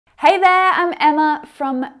Hey there, I'm Emma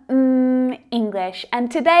from English,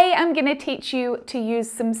 and today I'm going to teach you to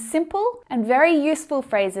use some simple and very useful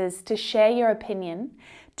phrases to share your opinion,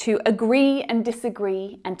 to agree and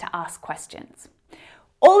disagree, and to ask questions.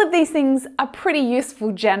 All of these things are pretty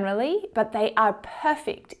useful generally, but they are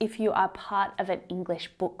perfect if you are part of an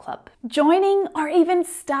English book club. Joining or even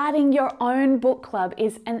starting your own book club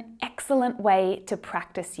is an excellent way to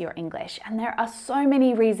practice your English, and there are so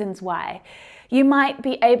many reasons why. You might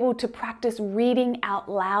be able to practice reading out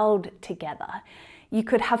loud together. You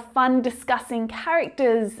could have fun discussing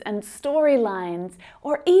characters and storylines,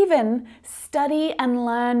 or even study and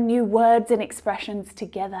learn new words and expressions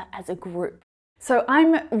together as a group. So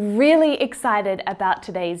I'm really excited about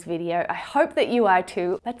today's video. I hope that you are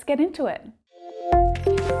too. Let's get into it.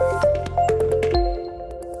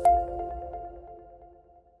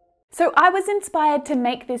 So I was inspired to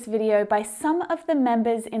make this video by some of the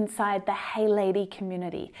members inside the Hey Lady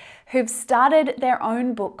community who've started their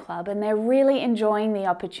own book club, and they're really enjoying the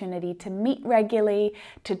opportunity to meet regularly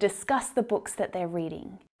to discuss the books that they're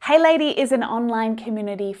reading. Hey Lady is an online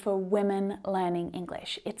community for women learning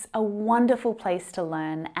English. It's a wonderful place to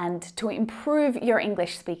learn and to improve your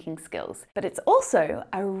English speaking skills, but it's also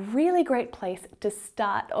a really great place to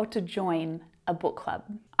start or to join a book club.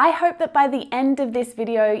 I hope that by the end of this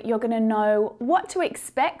video, you're going to know what to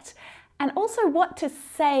expect and also what to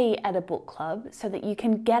say at a book club so that you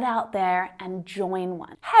can get out there and join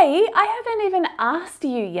one. Hey, I haven't even asked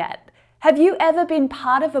you yet. Have you ever been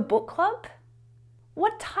part of a book club?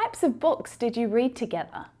 What types of books did you read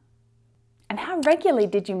together? And how regularly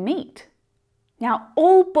did you meet? Now,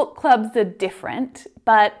 all book clubs are different,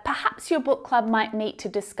 but perhaps your book club might meet to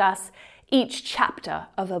discuss each chapter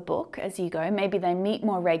of a book as you go. Maybe they meet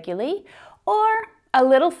more regularly, or a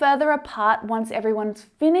little further apart once everyone's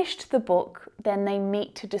finished the book, then they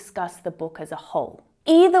meet to discuss the book as a whole.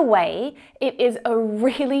 Either way, it is a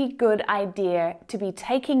really good idea to be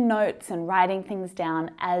taking notes and writing things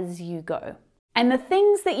down as you go. And the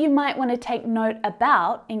things that you might want to take note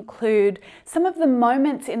about include some of the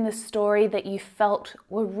moments in the story that you felt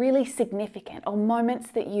were really significant, or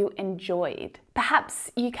moments that you enjoyed. Perhaps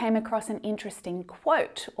you came across an interesting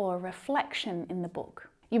quote or reflection in the book.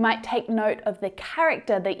 You might take note of the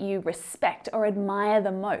character that you respect or admire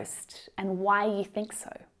the most and why you think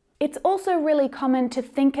so. It's also really common to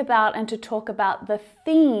think about and to talk about the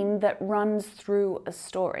theme that runs through a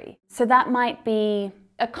story. So that might be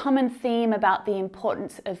a common theme about the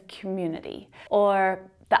importance of community or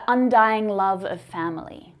the undying love of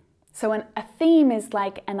family. So a theme is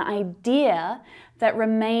like an idea that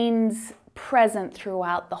remains present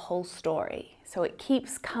throughout the whole story. So it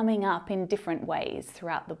keeps coming up in different ways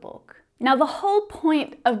throughout the book. Now, the whole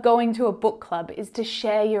point of going to a book club is to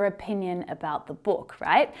share your opinion about the book,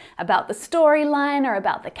 right? About the storyline or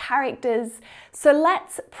about the characters. So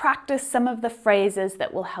let's practice some of the phrases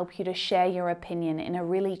that will help you to share your opinion in a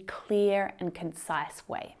really clear and concise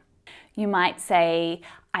way. You might say,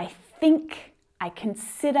 I think, I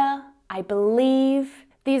consider, I believe.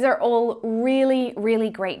 These are all really,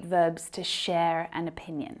 really great verbs to share an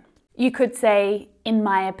opinion. You could say, in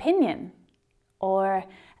my opinion, or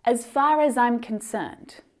as far as I'm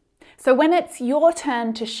concerned. So when it's your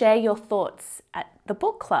turn to share your thoughts at the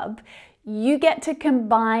book club, you get to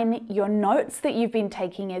combine your notes that you've been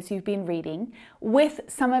taking as you've been reading with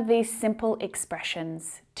some of these simple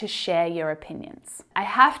expressions to share your opinions. I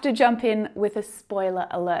have to jump in with a spoiler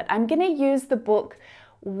alert. I'm going to use the book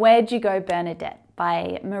Where'd You Go, Bernadette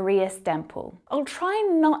by Maria Semple. I'll try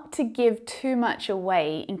not to give too much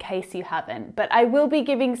away in case you haven't, but I will be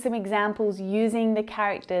giving some examples using the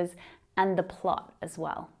characters and the plot as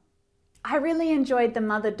well. I really enjoyed the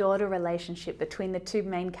mother-daughter relationship between the two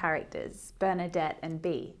main characters, Bernadette and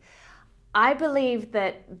Bea. I believe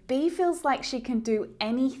that Bea feels like she can do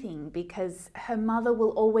anything because her mother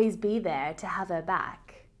will always be there to have her back.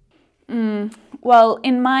 Well,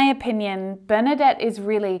 in my opinion, Bernadette is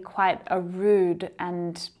really quite a rude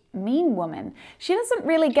and mean woman. She doesn't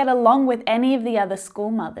really get along with any of the other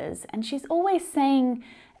school mothers, and she's always saying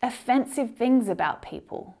offensive things about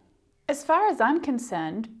people. As far as I'm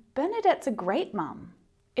concerned, Bernadette's a great mum.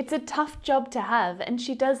 It's a tough job to have, and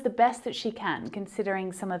she does the best that she can,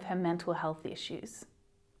 considering some of her mental health issues.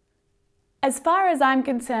 As far as I'm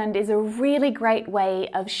concerned is a really great way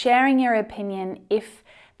of sharing your opinion if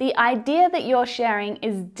the idea that you're sharing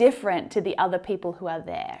is different to the other people who are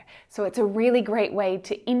there. So it's a really great way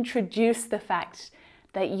to introduce the fact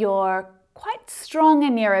that you're quite strong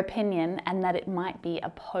in your opinion and that it might be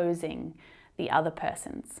opposing the other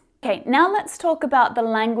person's. Okay, now let's talk about the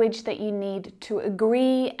language that you need to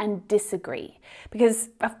agree and disagree. Because,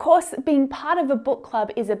 of course, being part of a book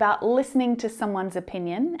club is about listening to someone's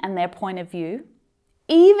opinion and their point of view,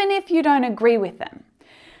 even if you don't agree with them.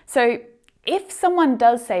 So, if someone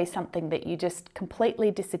does say something that you just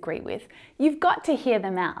completely disagree with, you've got to hear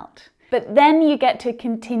them out. But then you get to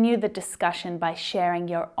continue the discussion by sharing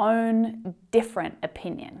your own different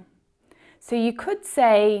opinion. So you could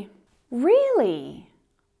say, "Really?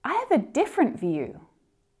 I have a different view,"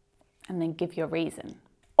 and then give your reason.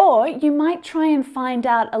 Or you might try and find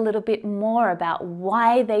out a little bit more about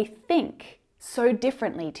why they think so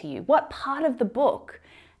differently to you. What part of the book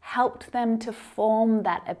helped them to form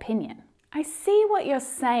that opinion? I see what you're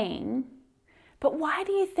saying, but why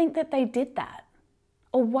do you think that they did that?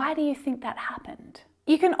 Or why do you think that happened?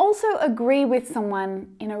 You can also agree with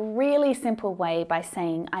someone in a really simple way by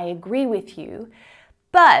saying, "I agree with you,"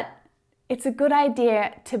 but it's a good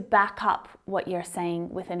idea to back up what you're saying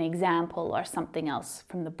with an example or something else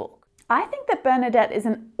from the book. I think that Bernadette is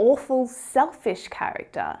an awful selfish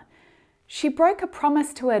character. She broke a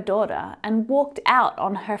promise to her daughter and walked out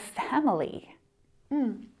on her family.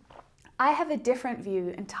 I have a different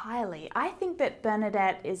view entirely. I think that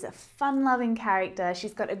Bernadette is a fun-loving character.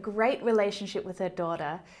 She's got a great relationship with her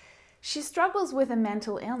daughter. She struggles with a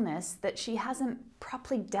mental illness that she hasn't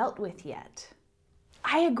properly dealt with yet.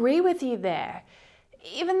 I agree with you there.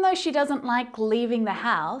 Even though she doesn't like leaving the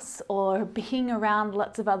house or being around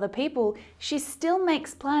lots of other people, she still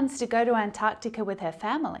makes plans to go to Antarctica with her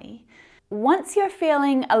family. Once you're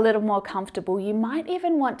feeling a little more comfortable, you might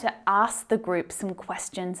even want to ask the group some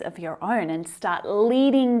questions of your own and start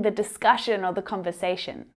leading the discussion or the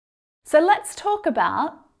conversation. So let's talk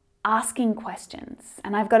about asking questions.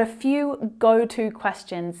 And I've got a few go-to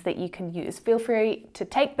questions that you can use. Feel free to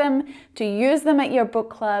take them, to use them at your book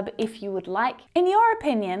club if you would like. In your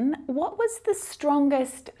opinion, what was the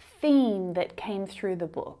strongest theme that came through the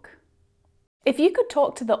book? If you could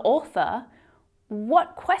talk to the author,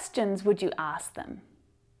 what questions would you ask them?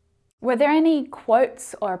 Were there any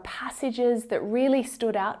quotes or passages that really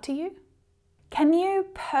stood out to you? Can you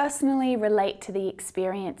personally relate to the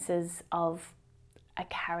experiences of a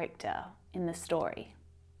character in the story?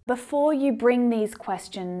 Before you bring these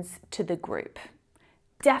questions to the group,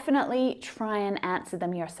 definitely try and answer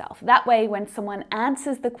them yourself. That way, when someone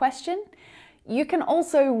answers the question, you can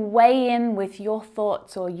also weigh in with your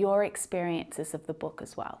thoughts or your experiences of the book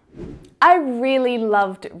as well. I really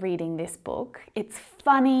loved reading this book. It's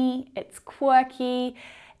funny, it's quirky,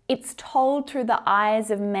 it's told through the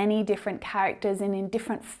eyes of many different characters and in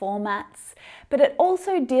different formats, but it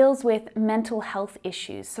also deals with mental health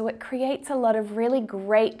issues, so it creates a lot of really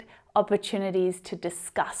great opportunities to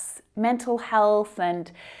discuss mental health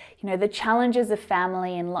and, the challenges of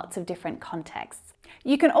family in lots of different contexts.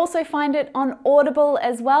 You can also find it on Audible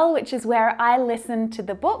as well, which is where I listen to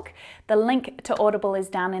the book. The link to Audible is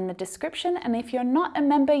down in the description, and if you're not a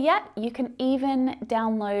member yet, you can even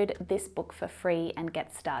download this book for free and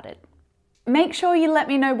get started. Make sure you let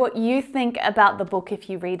me know what you think about the book if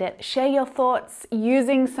you read it. Share your thoughts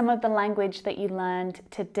using some of the language that you learned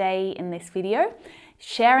today in this video.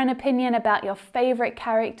 Share an opinion about your favorite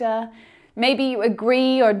character. Maybe you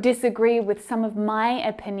agree or disagree with some of my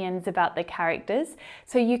opinions about the characters.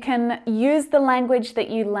 So you can use the language that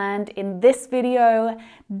you learned in this video,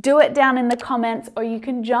 do it down in the comments, or you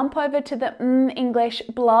can jump over to the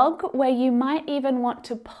mmmEnglish blog where you might even want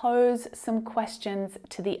to pose some questions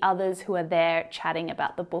to the others who are there chatting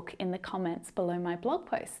about the book in the comments below my blog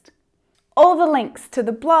post. All the links to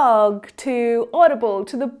the blog, to Audible,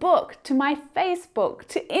 to the book, to my Facebook,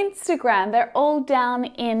 to Instagram, they're all down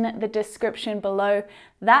in the description below.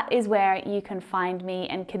 That is where you can find me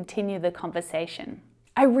and continue the conversation.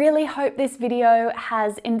 I really hope this video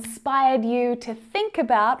has inspired you to think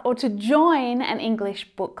about or to join an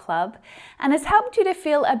English book club and has helped you to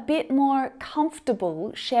feel a bit more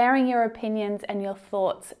comfortable sharing your opinions and your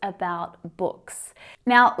thoughts about books.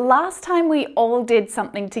 Now, last time we all did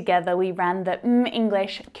something together, we ran the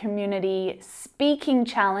mmmEnglish Community Speaking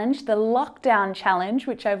Challenge, the Lockdown Challenge,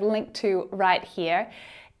 which I've linked to right here.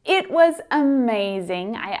 It was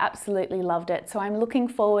amazing. I absolutely loved it. So I'm looking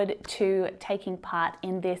forward to taking part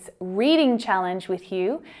in this reading challenge with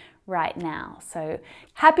you right now. So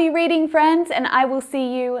happy reading, friends, and I will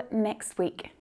see you next week.